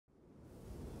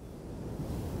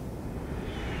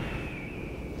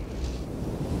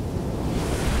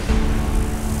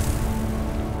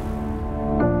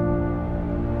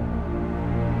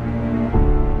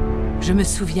Je me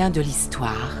souviens de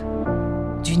l'histoire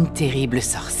d'une terrible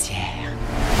sorcière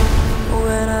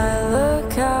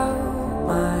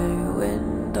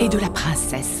et de la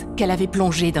princesse qu'elle avait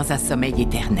plongée dans un sommeil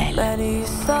éternel.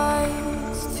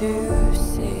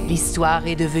 L'histoire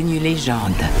est devenue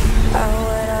légende,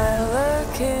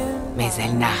 mais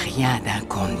elle n'a rien d'un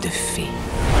conte de fées.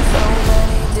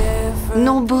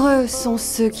 Nombreux sont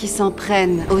ceux qui s'en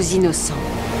prennent aux innocents.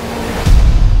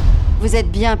 Vous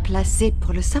êtes bien placé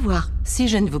pour le savoir. Si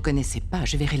je ne vous connaissais pas,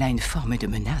 je verrais là une forme de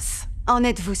menace. En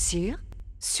êtes-vous sûr?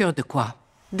 Sûr de quoi?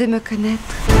 De me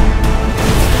connaître.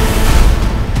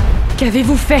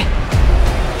 Qu'avez-vous fait?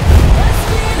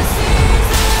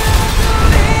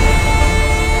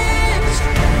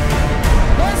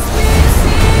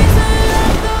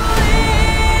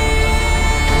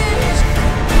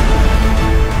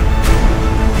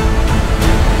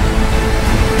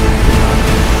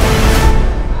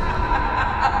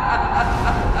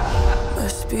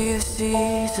 Be a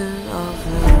season